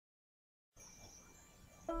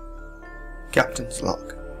Captain's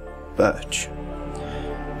log. Birch.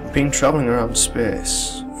 I've been travelling around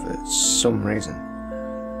space for some reason.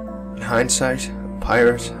 In hindsight, a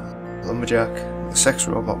pirate, a lumberjack, the sex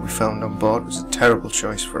robot we found on board was a terrible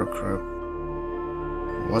choice for a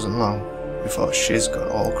crew. It wasn't long before Shiz got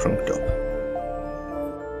all crunked up.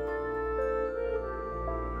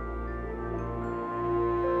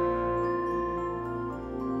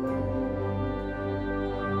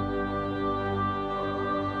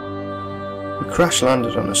 We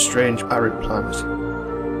crash-landed on a strange arid planet.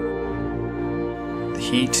 The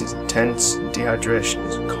heat is intense and dehydration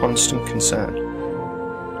is a constant concern.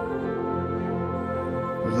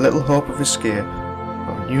 With little hope of escape,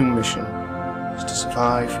 our new mission is to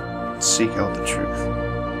survive and seek out the truth.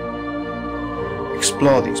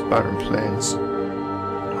 Explore these barren plains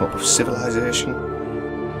in hope of civilization,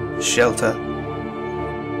 shelter,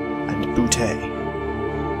 and booty.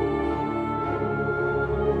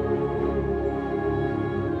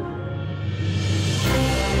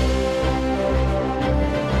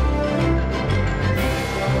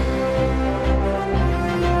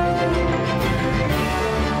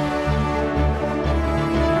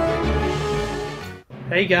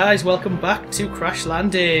 Hey guys, welcome back to Crash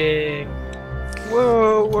Landing.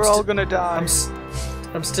 Whoa, we're all gonna die.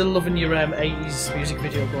 I'm still loving your 80s music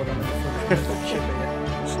video going on.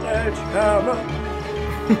 Sledgehammer!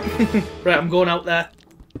 Right, I'm going out there.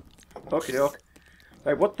 Okie doke.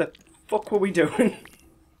 Right, what the fuck were we doing?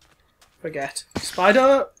 Forget.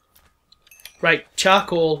 Spider! Right,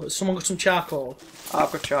 charcoal. Has someone got some charcoal?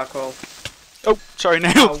 I've got charcoal. Oh, sorry,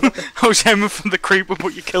 Neil. I was aiming for the creeper,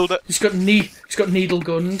 but you killed it. He's got needle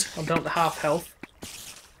gunned. I'm down to half health.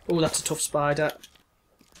 Oh, that's a tough spider.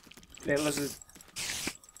 Yeah, lizard.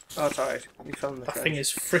 Oh, it's alright. We found the That trench. thing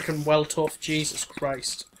is frickin' well tough. Jesus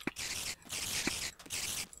Christ.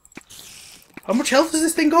 How much health has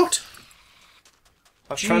this thing got?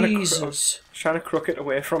 I was Jesus. trying to crook it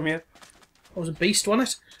away from you. That was a beast, wasn't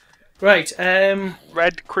it? Right,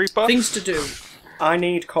 Red creeper. things to do. I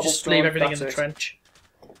need Just cobblestone. leave everything in that's the it. trench.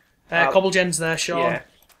 Cobblegen's there, Sean. Yeah.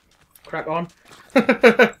 Crack on.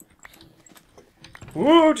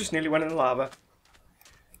 Whoa, just nearly went in the lava.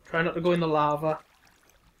 Try not to go in the lava.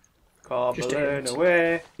 Cobbling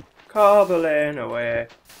away. Cobbling away.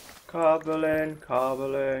 Cobbling.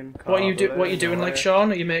 What are you doing, like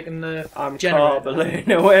Sean? Are you making the I'm generator?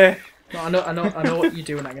 cobbling away. No, I know what you're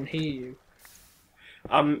doing. I can hear you.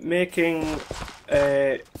 I'm making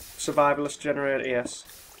a survivalist generator, yes.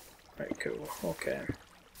 Very cool. Okay.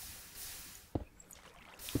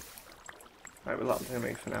 Right, well that'll do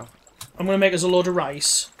me for now. I'm gonna make us a load of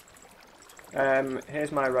rice.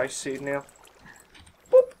 Here's my rice seed, Neil.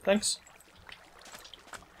 Boop. Thanks.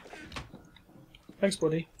 Thanks,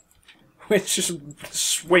 buddy. We're just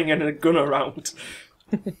swinging a gun around.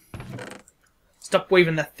 Stop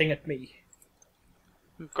waving that thing at me.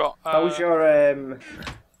 We've got. How's your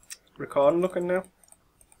recording looking now?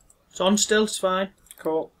 It's on still. It's fine.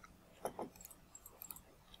 Cool.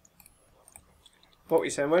 What were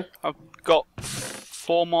you saying, Wayne? I've got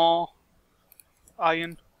 4 more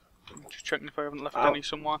iron. Just checking if I haven't left any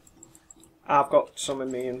somewhere. I've got some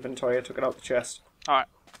in my inventory. I took it out the chest. Alright.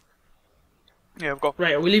 Yeah, I've got.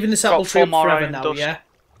 Right, are we leaving this apple got tree 4 up more forever iron now? dust. Yeah.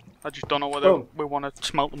 I just don't know whether Oh. we want to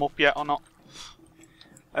smelt them up yet or not.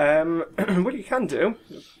 What you can do.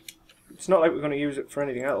 It's not like we're going to use it for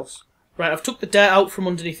anything else. Right, I've took the dirt out from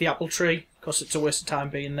underneath the apple tree because it's a waste of time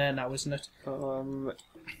being there now, isn't it?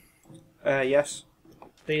 Yes.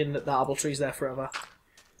 Being that the apple tree's there forever.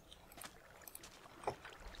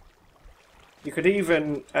 You could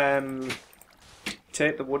even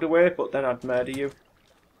take the wood away, but then I'd murder you.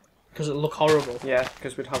 Because it'll look horrible. Yeah,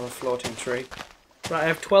 because we'd have a floating tree. Right, I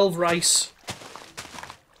have 12 rice.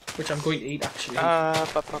 Which I'm going to eat, actually.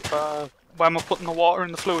 Where am I putting the water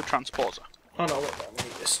in the fluid transporter? Oh no, wait, we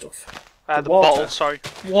need this stuff. The water? bottle, sorry.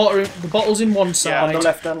 Water, the bottle's in one side. On the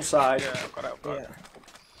left-hand side. Yeah, I've got it. Yeah.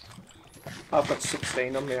 I've got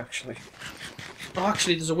 16 on me, actually. Oh,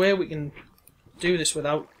 actually, there's a way we can do this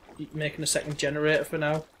without making a second generator for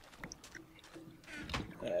now.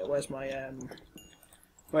 Where's my,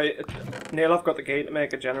 Wait, Neil, I've got the key to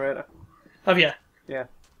make a generator. Have you? Yeah.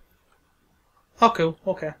 Oh, cool.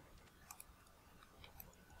 Okay.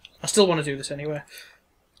 I still want to do this anyway.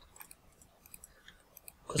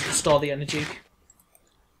 Because it'll store the energy.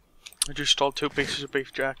 I just stole 2 pieces of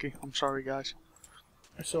beef jerky. I'm sorry, guys.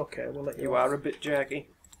 It's okay, we'll let you You off. are a bit jerky.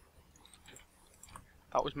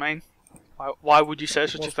 That was mean. Why would you say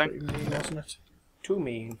such a Was thing? pretty mean, wasn't it? Too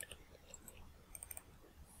mean.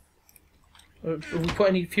 Have we put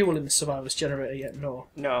any fuel in the survivalist generator yet? No.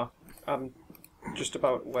 No, I'm just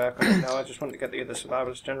about work on it now. I just want to get the other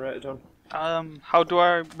survivalist generator done. How do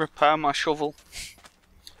I repair my shovel?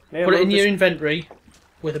 Neil, Put it in remove your inventory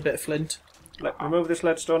with a bit of flint. remove this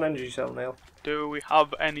leadstone energy cell, Neil. Do we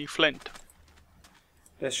have any flint?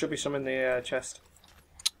 There should be some in the chest.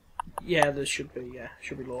 Yeah, there should be. Yeah,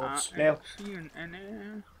 should be loads. Neil.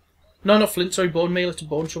 No, not flint. Sorry, bone meal. It's a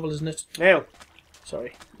bone shovel, isn't it? Neil,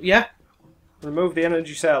 Sorry. Yeah, remove the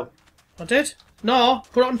energy cell. I did. No,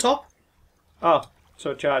 put it on top. Oh,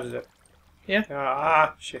 so it charges it. Yeah.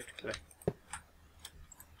 Ah, shift click.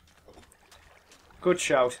 Good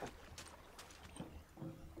shout.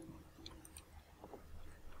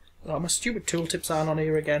 Oh, my stupid tooltips aren't on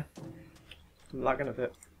here again. I'm lagging a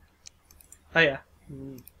bit. Oh yeah.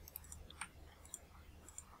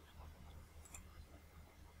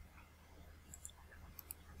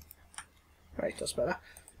 Right, that's better.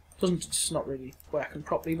 It's not really working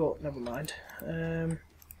properly, but never mind.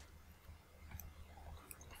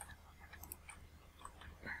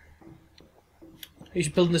 He's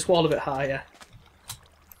building this wall a bit higher.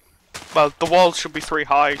 Well, the walls should be 3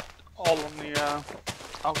 high, all on the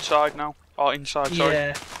outside now, or inside. Sorry.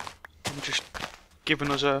 Yeah. I'm just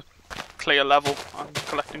giving us a clear level and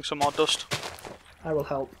collecting some more dust. I will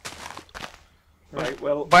help. Right,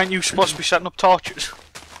 well... Weren't you supposed to be setting up torches?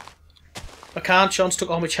 I can't. Sean's took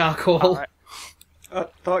all my charcoal. Alright. I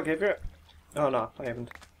thought I gave you it. Oh no, I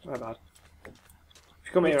haven't. My bad. If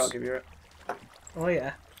you come here, I'll give you it. Oh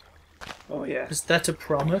yeah. Oh yeah. Is that a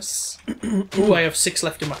promise? Ooh, I have 6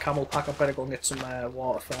 left in my camel pack. I better go and get some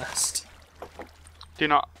water first. Do you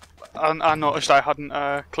not? I noticed I hadn't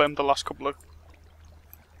claimed the last couple of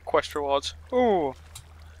quest rewards. Ooh,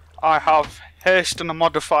 I have haste and a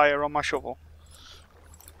modifier on my shovel.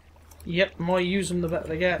 Yep, the more you use them, the better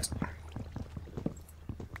they get.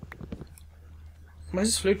 Why is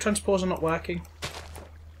this fluid transposer not working?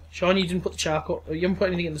 Sean, you didn't put the charcoal. You haven't put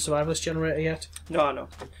anything in the survivalist generator yet. No, no.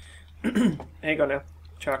 Here you go now.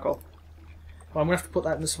 Charcoal. Well, I'm going to have to put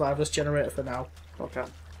that in the survivalist generator for now. Okay.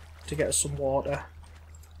 To get us some water.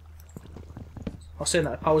 I was saying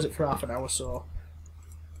that it powers it for half an hour, so...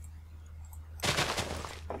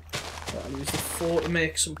 Right, I'll use the 4 to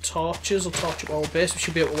make some torches. I'll torch up all the base. We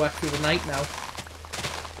should be able to work through the night now.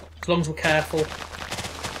 As long as we're careful.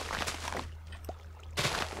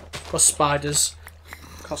 Plus spiders.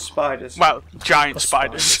 Cost spiders. Well, giant Plus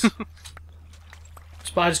spiders.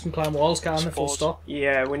 Spiders can climb walls, can't they? Full stop.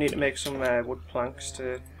 Yeah, we need to make some wood planks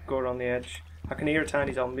to go around the edge. I can hear a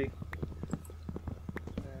tiny zombie.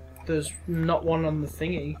 There's not one on the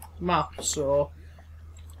thingy map, so...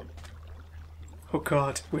 Oh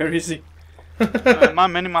god, where is he? My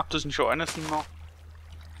minimap doesn't show anything though.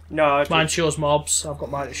 No, Mine shows mobs. I've got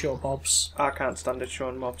mine to show mobs. I can't stand it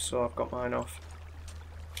showing mobs, so I've got mine off.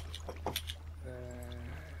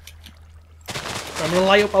 I'm going to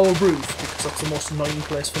light up our roof because that's the most annoying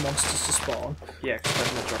place for monsters to spawn. Yeah, because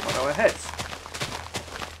they're going to drop on our heads.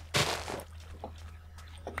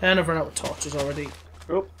 And I've run out of torches already.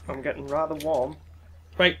 Oh, I'm getting rather warm.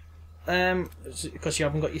 Right, is it because you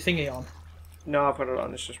haven't got your thingy on? No, I've got it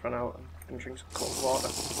on, it's just run out. I'm going to drink some cold water.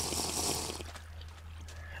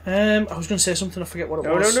 I was going to say something, I forget what it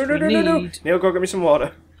was. No. Neil, go get me some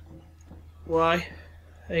water. Why?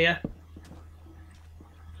 Yeah.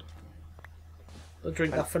 I'll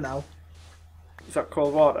drink that for now. Is that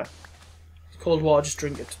cold water? Cold water, just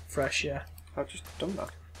drink it fresh, yeah. I've just done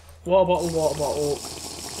that. Water bottle, water bottle.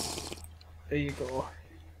 There you go.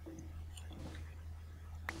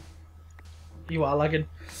 You are lagging.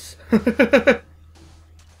 I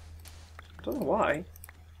don't know why.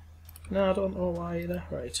 No, I don't know why either.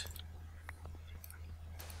 Right.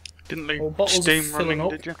 Didn't leave bottles are steam filling running,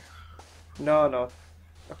 up. did you? No.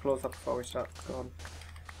 I closed that before we start. Go on.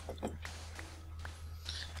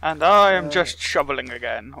 And I am just shoveling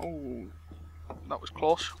again. Oh, that was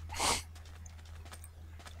close.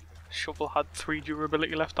 Shovel had 3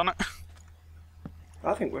 durability left on it.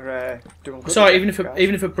 I think we're doing good. Sorry, there,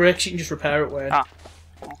 even if it breaks, you can just repair it. Wayne. Ah,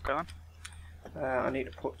 okay then. I need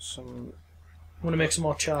to put some. I'm going to make some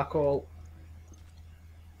more charcoal.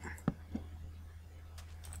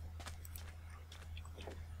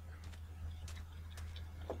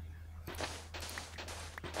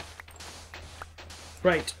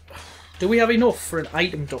 Right. Do we have enough for an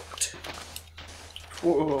item duct?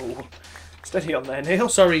 Whoa. Steady on there, Neil.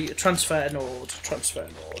 Sorry, transfer node. Transfer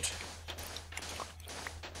node.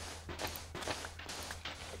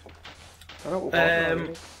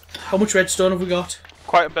 How much redstone have we got?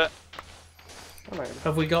 Quite a bit.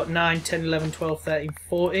 Have we got 9, 10, 11, 12, 13,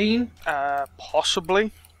 14? Possibly.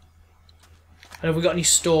 And have we got any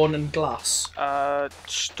stone and glass?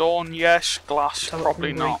 Stone, yes. Glass, Have a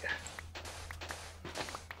probably look. not.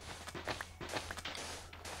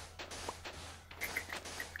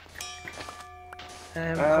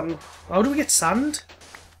 How do we get sand?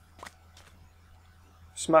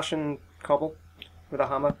 Smashing cobble with a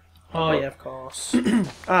hammer. Oh yeah, of course.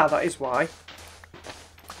 Ah, that is why.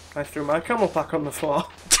 I threw my camel pack on the floor.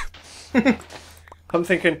 I'm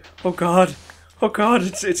thinking, oh god,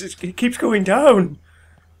 it keeps going down.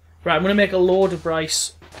 Right, I'm gonna make a load of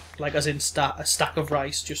rice, like as in a stack of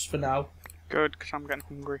rice, just for now. Good, because I'm getting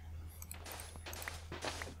hungry.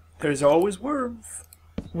 There's always worms.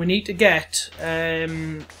 We need to get.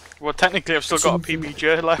 Well, technically, I've still got a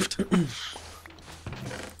PBJ left.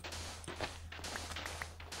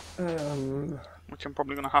 Which I'm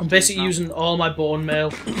probably going to have I'm to basically use using all my bone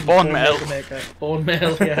meal. Bone meal? To make it. Bone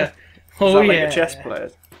meal, yeah. Is that like a chest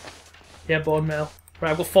plate? Yeah, bone meal.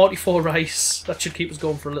 Right, I've got 44 rice. That should keep us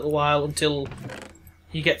going for a little while until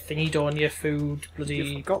you get thingy on your food. Bloody.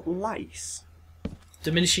 You've got lice.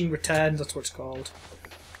 Diminishing returns, that's what it's called.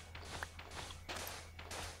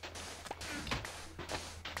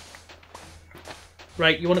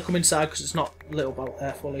 Right, you want to come inside because it's not lit up out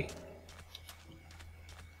there fully.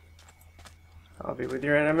 I'll be with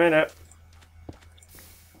you in a minute.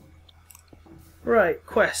 Right,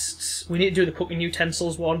 quests. We need to do the cooking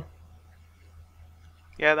utensils one.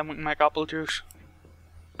 Yeah, then we can make apple juice.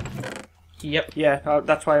 Yep. Yeah,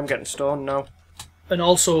 that's why I'm getting stoned now. And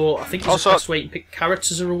also, I think there's a quest where you can pick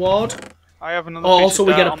carrots as a reward. I have another Oh, piece also of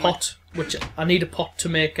we dirt get a on me. pot, which I need a pot to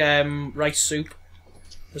make rice soup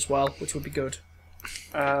as well, which would be good.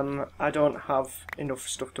 I don't have enough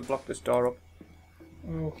stuff to block this door up.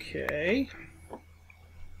 Okay.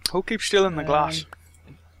 Who keeps stealing the glass?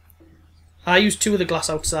 I used 2 of the glass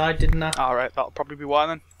outside, didn't I? Alright, that'll probably be why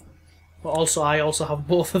then. But also, I also have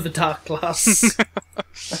both of the dark glass.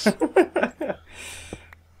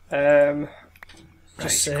 Right,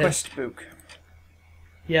 Just quest book.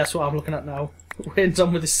 Yeah, that's what I'm looking at now. Wayne's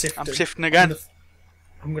on with his sifting. I'm sifting again.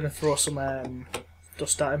 I'm gonna throw some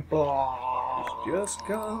dust at him. Oh. Just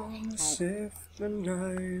gonna sift the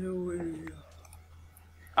night away.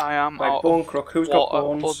 I am Right, out bone of crook. Who's got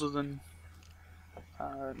water bones? other than...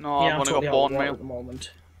 no, Yeah, I've I'm only totally got out bone of water meal. at the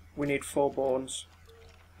moment. We need 4 bones.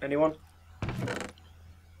 Anyone?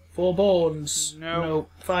 4 bones. No.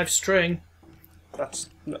 5 string. That's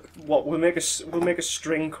what we'll make a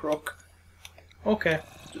string crook. Okay.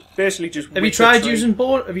 Basically, just. Have you tried using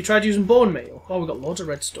bone meal? Oh, we've got loads of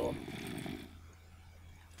redstone.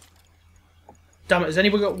 Damn it! Has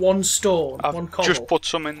anybody got 1 stone? I've 1 cobble? just put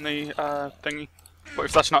some in the thingy. But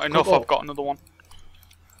if that's not enough, Cobble. I've got another one.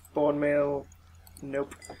 Bone meal?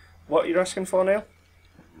 Nope. What are you asking for now?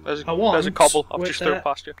 There's I want- a cobble. I've wait just threw there. it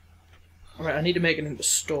past you. Alright, I need to make it into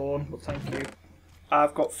stone, but thank you.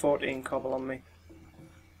 I've got 14 cobble on me.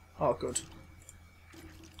 Oh, good.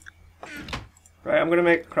 Right, I'm gonna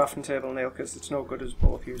make a crafting table now because it's no good as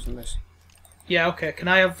both using this. Yeah, okay. Can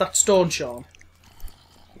I have that stone, Sean?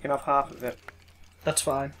 You can have half of it. That's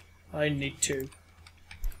fine. I need 2.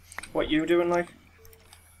 What you doing, like?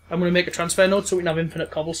 I'm going to make a transfer node so we can have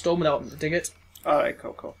infinite cobblestone without having to dig it. Alright,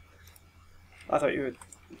 cool. I thought you were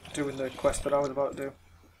doing the quest that I was about to do.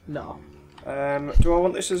 No. Do I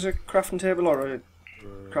want this as a crafting table or a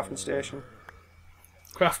crafting station?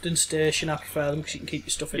 Crafting station, I prefer them because you can keep your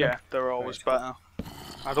stuff in Yeah, them. they're always better.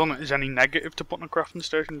 I don't think there's any negative to putting a crafting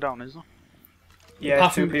station down, is there? Yeah,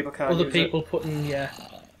 Apart 2 from people can't other use people putting, yeah.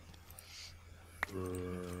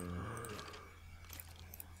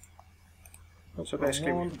 it. So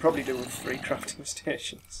basically we could probably do with 3 crafting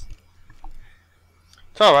stations.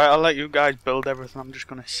 It's alright, I'll let you guys build everything. I'm just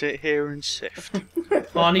going to sit here and sift.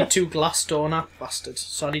 Oh, I need 2 glass, don't I? Bastard.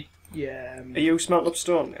 So I need, yeah. Are you smelting up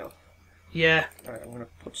stone now? Yeah. Alright, I'm gonna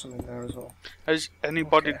put some in there as well. Has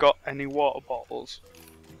anybody Okay. got any water bottles?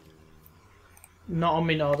 Not on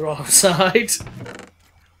me, no, they're all outside.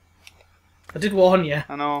 I did warn you.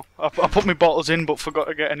 I know. I put my bottles in but forgot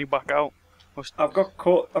to get any back out. I've got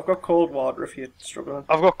cold water if you're struggling.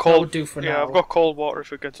 I've got That cold. would do for Yeah, now. I've got cold water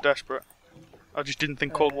if it gets desperate. I just didn't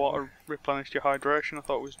think cold water replenished your hydration. I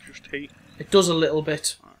thought it was just heat. It does a little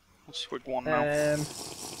bit. I'll swig one now. Oh,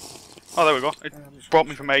 Oh, there we go. It brought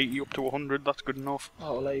me from 80 up to 100. That's good enough.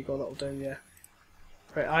 well, there you go, that'll do, yeah.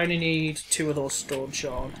 Right, I only need 2 of those stone,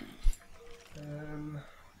 Sean.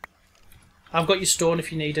 I've got your stone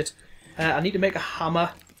if you need it. I need to make a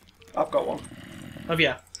hammer. I've got one. Have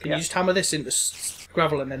you? Can Yeah. you just hammer this into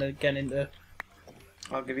gravel and then again into...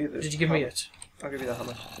 I'll give you this. Did you give me it? I'll give you the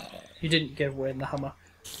hammer. You didn't give away the hammer.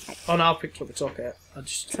 Oh no, I picked it up, it's okay. I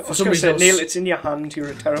just... I For was some gonna reason I say, was- Neil, it's in your hand. You're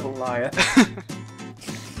a terrible liar.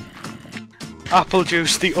 Apple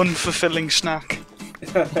juice, the unfulfilling snack.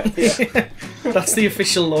 Yeah. That's the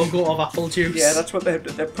official logo of apple juice. Yeah, that's what they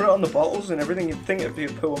put it on the bottles and everything. You'd think it'd be a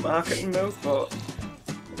poor marketing move, but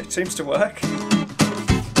it seems to work.